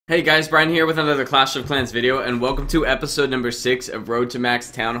Hey guys, Brian here with another Clash of Clans video, and welcome to episode number 6 of Road to Max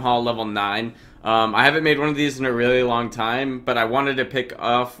Town Hall level 9. I haven't made one of these in a really long time, but I wanted to pick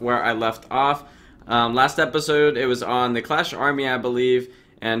off where I left off. Last episode, it was on the Clash Army, I believe,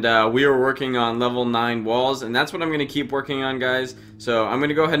 and we were working on level 9 walls, and that's what I'm going to keep working on, guys. So I'm going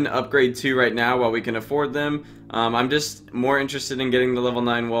to go ahead and upgrade 2 right now while we can afford them. I'm just more interested in getting the level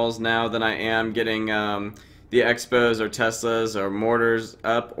 9 walls now than I am getting the Expos or Teslas or Mortars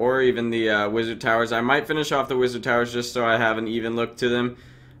up, or even the Wizard Towers. I might finish off the Wizard Towers just so I have an even look to them.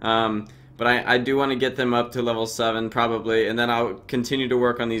 But I do want to get them up to level 7 probably, and then I'll continue to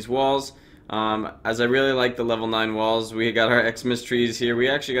work on these walls. As I really like the level 9 walls. We got our Xmas trees here. We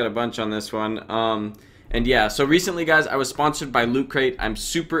actually got a bunch on this one. And yeah, so recently, guys, I was sponsored by Loot Crate. I'm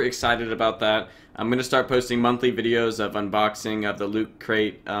super excited about that. I'm going to start posting monthly videos of unboxing of the Loot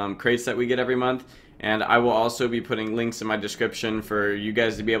Crate crates that we get every month. And I will also be putting links in my description for you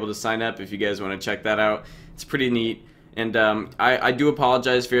guys to be able to sign up if you guys want to check that out. It's pretty neat. And I do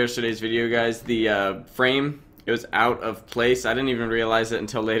apologize for yesterday's video, guys. The frame, it was out of place. I didn't even realize it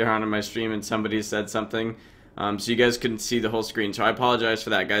until later on in my stream and somebody said something. So you guys couldn't see the whole screen. So I apologize for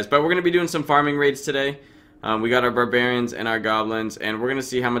that, guys. But we're going to be doing some farming raids today. We got our barbarians and our goblins, and we're going to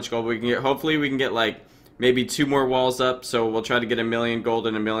see how much gold we can get. Hopefully we can get like maybe 2 more walls up, so we'll try to get 1,000,000 gold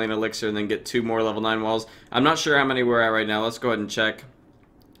and 1,000,000 elixir and then get 2 more level 9 walls. I'm not sure how many we're at right now. Let's go ahead and check.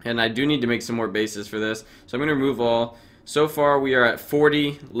 And I do need to make some more bases for this, so I'm going to remove all. So far we are at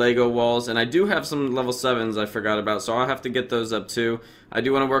 40 Lego walls, and I do have some level 7s I forgot about, so I'll have to get those up too. I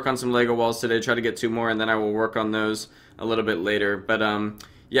do want to work on some Lego walls today, try to get 2 more, and then I will work on those a little bit later. But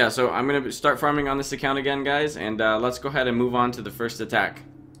yeah, so I'm going to start farming on this account again, guys, and let's go ahead and move on to the first attack.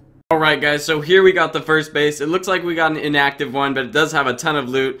 Alright, guys, so here we got the first base. It looks like we got an inactive one, but it does have a ton of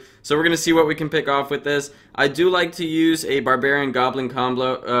loot. So we're going to see what we can pick off with this. I do like to use a Barbarian Goblin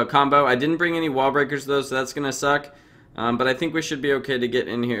combo. I didn't bring any wall breakers though, so that's going to suck. But I think we should be okay to get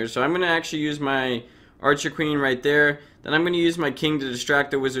in here. So I'm going to actually use my Archer Queen right there. Then I'm going to use my King to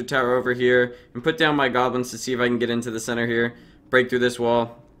distract the Wizard Tower over here. And put down my Goblins to see if I can get into the center here. Break through this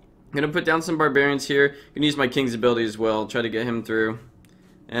wall. I'm going to put down some Barbarians here. I'm going to use my King's ability as well. Try to get him through.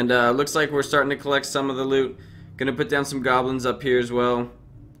 And looks like we're starting to collect some of the loot. Gonna put down some goblins up here as well.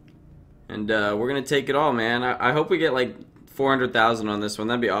 And we're gonna take it all, man. I hope we get like 400,000 on this one.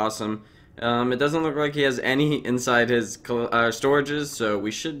 That'd be awesome. It doesn't look like he has any inside his storages, so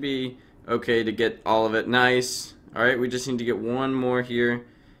we should be okay to get all of it. Nice. Alright, we just need to get one more here.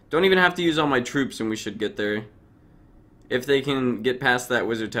 Don't even have to use all my troops and we should get there. If they can get past that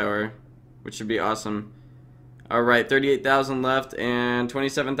wizard tower, which should be awesome. Alright, 38,000 left and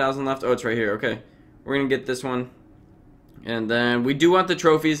 27,000 left. Oh, it's right here. Okay. We're going to get this one. And then we do want the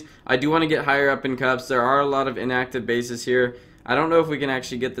trophies. I do want to get higher up in cups. There are a lot of inactive bases here. I don't know if we can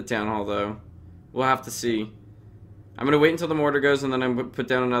actually get the town hall, though. We'll have to see. I'm going to wait until the mortar goes, and then I'm going to put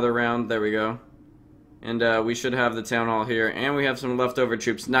down another round. There we go. And we should have the town hall here. And we have some leftover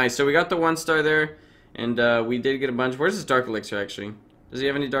troops. Nice. So we got the 1-star there. And we did get a bunch. Where's his dark elixir, actually? Does he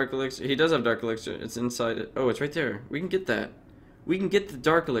have any dark elixir? He does have dark elixir. It's inside it. Oh, it's right there. We can get that. We can get the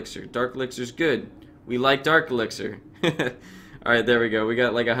dark elixir. Dark elixir's good. We like dark elixir. Alright, there we go. We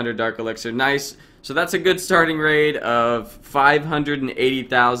got like 100 dark elixir. Nice. So that's a good starting raid of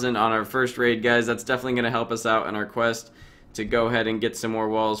 580,000 on our first raid, guys. That's definitely going to help us out in our quest to go ahead and get some more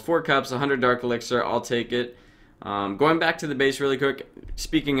walls. 4 cups, 100 dark elixir. I'll take it. Going back to the base really quick,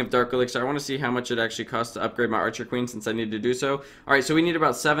 speaking of dark elixir, I want to see how much it actually costs to upgrade my Archer Queen since I need to do so. Alright, so we need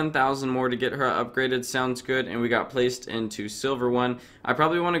about 7,000 more to get her upgraded. Sounds good. And we got placed into silver 1. I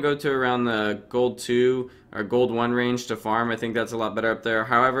probably want to go to around the gold 2 or gold 1 range to farm. I think that's a lot better up there.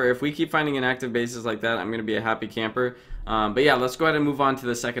 However, if we keep finding inactive bases like that, I'm going to be a happy camper. But yeah, let's go ahead and move on to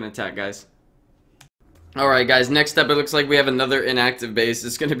the second attack, guys. Alright, guys, next up it looks like we have another inactive base.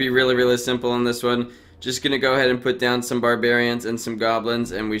 It's going to be really simple on this one. Just going to go ahead and put down some barbarians and some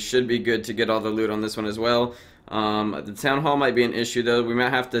goblins, and we should be good to get all the loot on this one as well. The town hall might be an issue, though. We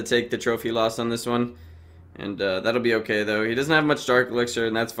might have to take the trophy loss on this one, and that'll be okay, though. He doesn't have much dark elixir,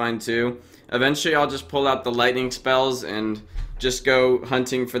 and that's fine, too. Eventually, I'll just pull out the lightning spells and just go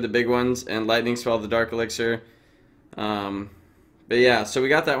hunting for the big ones and lightning spell the dark elixir. But yeah, so we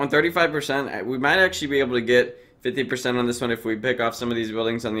got that one, 35%. We might actually be able to get 50% on this one if we pick off some of these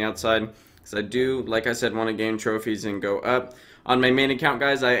buildings on the outside. Because I do, like I said, want to gain trophies and go up. On my main account,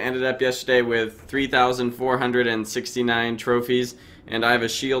 guys, I ended up yesterday with 3,469 trophies. And I have a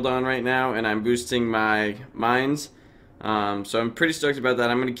shield on right now, and I'm boosting my mines. So I'm pretty stoked about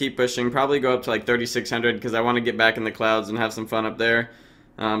that. I'm going to keep pushing, probably go up to like 3,600 because I want to get back in the clouds and have some fun up there.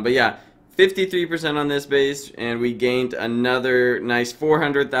 But yeah, 53% on this base, and we gained another nice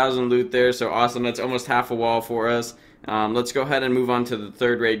 400,000 loot there, so awesome. That's almost half a wall for us. Let's go ahead and move on to the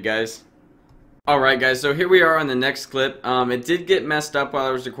third raid, guys. Alright guys, so here we are on the next clip. It did get messed up while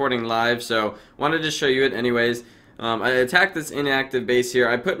I was recording live, so wanted to show you it anyways. I attacked this inactive base here.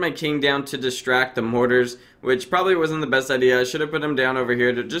 I put my king down to distract the mortars, which probably wasn't the best idea. I should have put him down over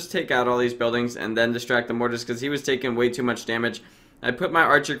here to just take out all these buildings and then distract the mortars because he was taking way too much damage. I put my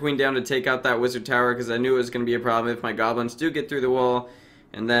archer queen down to take out that wizard tower because I knew it was going to be a problem if my goblins do get through the wall.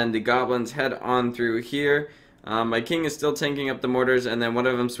 And then the goblins head on through here. My king is still tanking up the mortars, and then one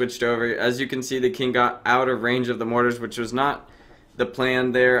of them switched over. As you can see, the king got out of range of the mortars, which was not the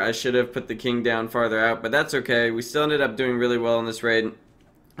plan there. I should have put the king down farther out, but that's okay. We still ended up doing really well in this raid.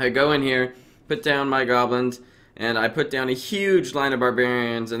 I go in here, put down my goblins, and I put down a huge line of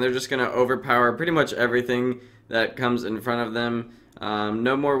barbarians, and they're just going to overpower pretty much everything that comes in front of them.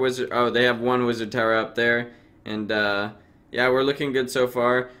 No more wizard. Oh, they have one wizard tower up there, and yeah, we're looking good so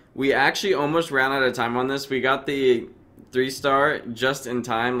far. We actually almost ran out of time on this. We got the 3-star just in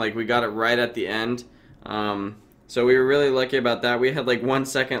time. Like, we got it right at the end. So we were really lucky about that. We had like 1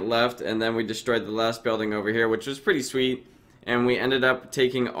 second left, and then we destroyed the last building over here, which was pretty sweet. And we ended up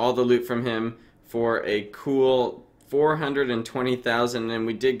taking all the loot from him for a cool 420,000. And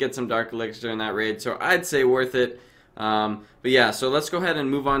we did get some dark elixir in that raid, so I'd say worth it. But yeah, so let's go ahead and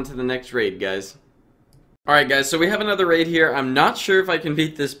move on to the next raid, guys. Alright guys, so we have another raid here. I'm not sure if I can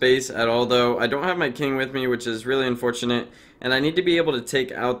beat this base at all though. I don't have my king with me, which is really unfortunate. And I need to be able to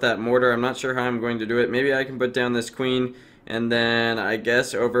take out that mortar. I'm not sure how I'm going to do it. Maybe I can put down this queen and then I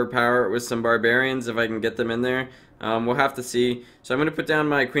guess overpower it with some barbarians if I can get them in there. We'll have to see. So I'm going to put down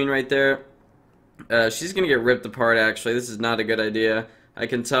my queen right there. She's going to get ripped apart actually. This is not a good idea. I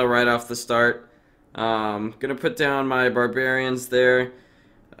can tell right off the start. Going to put down my barbarians there.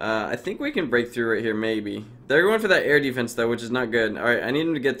 I think we can break through right here, maybe. They're going for that air defense, though, which is not good. Alright, I need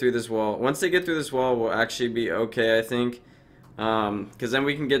them to get through this wall. Once they get through this wall, we'll actually be okay, I think. Because then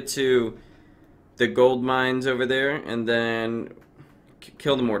we can get to the gold mines over there, and then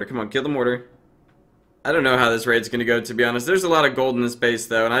kill the mortar. Come on, kill the mortar. I don't know how this raid's going to go, to be honest. There's a lot of gold in this base,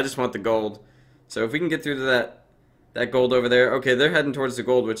 though, and I just want the gold. So if we can get through to that gold over there. Okay, they're heading towards the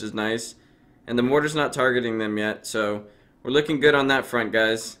gold, which is nice. And the mortar's not targeting them yet, so we're looking good on that front,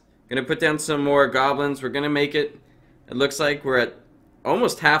 guys. Gonna put down some more goblins. We're gonna make it. It looks like we're at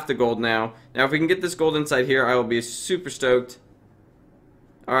almost half the gold now. Now, if we can get this gold inside here, I will be super stoked.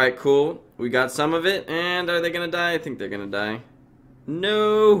 Alright, cool. We got some of it, and are they gonna die? I think they're gonna die.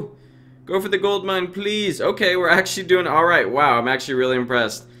 No! Go for the gold mine, please. Okay, we're actually doing alright. Wow, I'm actually really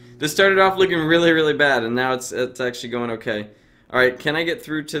impressed. This started off looking really, really bad, and now it's actually going okay. Alright, can I get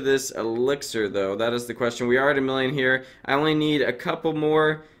through to this elixir, though? That is the question. We are at 1 million here. I only need a couple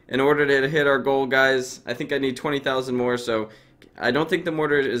more in order to hit our goal, guys. I think I need 20,000 more, so I don't think the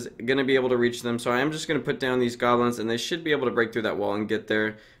mortar is going to be able to reach them. So I am just going to put down these goblins, and they should be able to break through that wall and get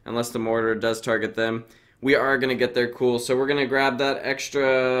there, unless the mortar does target them. We are going to get there, cool. So we're going to grab that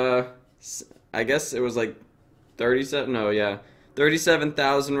extra, I guess it was like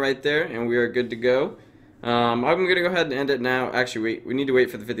 37,000 right there, and we are good to go. I'm going to go ahead and end it now. Actually, we need to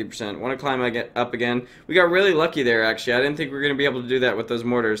wait for the 50%. Want to climb up again. We got really lucky there, actually. I didn't think we were going to be able to do that with those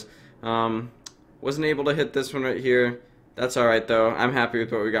mortars. Wasn't able to hit this one right here. That's alright, though. I'm happy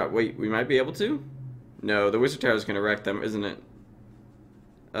with what we got. Wait, we might be able to? No, the wizard tower is going to wreck them, isn't it?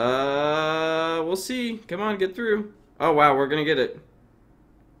 We'll see. Come on, get through. Oh, wow, we're going to get it.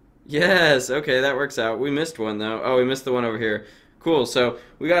 Yes, okay, that works out. We missed one, though. Oh, we missed the one over here. Cool, so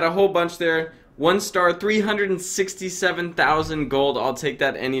we got a whole bunch there. 1 star, 367,000 gold. I'll take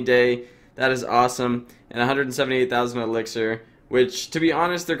that any day. That is awesome. And 178,000 elixir, which, to be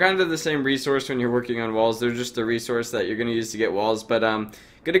honest, they're kind of the same resource when you're working on walls. They're just the resource that you're going to use to get walls. But I'm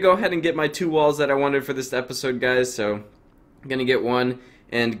going to go ahead and get my 2 walls that I wanted for this episode, guys. So I'm going to get one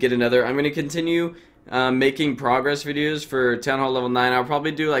and get another. I'm going to continue making progress videos for Town Hall level 9. I'll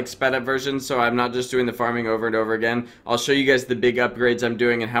probably do like sped up versions, so I'm not just doing the farming over and over again. I'll show you guys the big upgrades I'm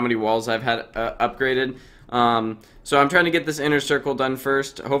doing and how many walls I've had upgraded. So I'm trying to get this inner circle done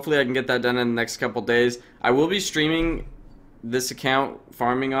first. Hopefully I can get that done in the next couple days. I will be streaming this account,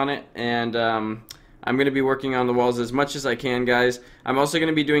 farming on it, and I'm going to be working on the walls as much as I can, guys. I'm also going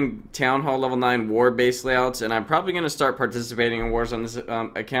to be doing Town Hall level 9 war-based layouts, and I'm probably going to start participating in wars on this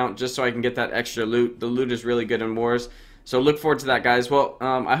account just so I can get that extra loot. The loot is really good in wars. So look forward to that, guys. Well,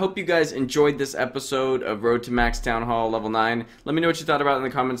 I hope you guys enjoyed this episode of Road to Max Town Hall level 9. Let me know what you thought about it in the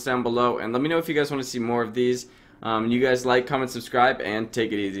comments down below, and let me know if you guys want to see more of these. You guys like, comment, subscribe, and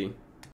take it easy.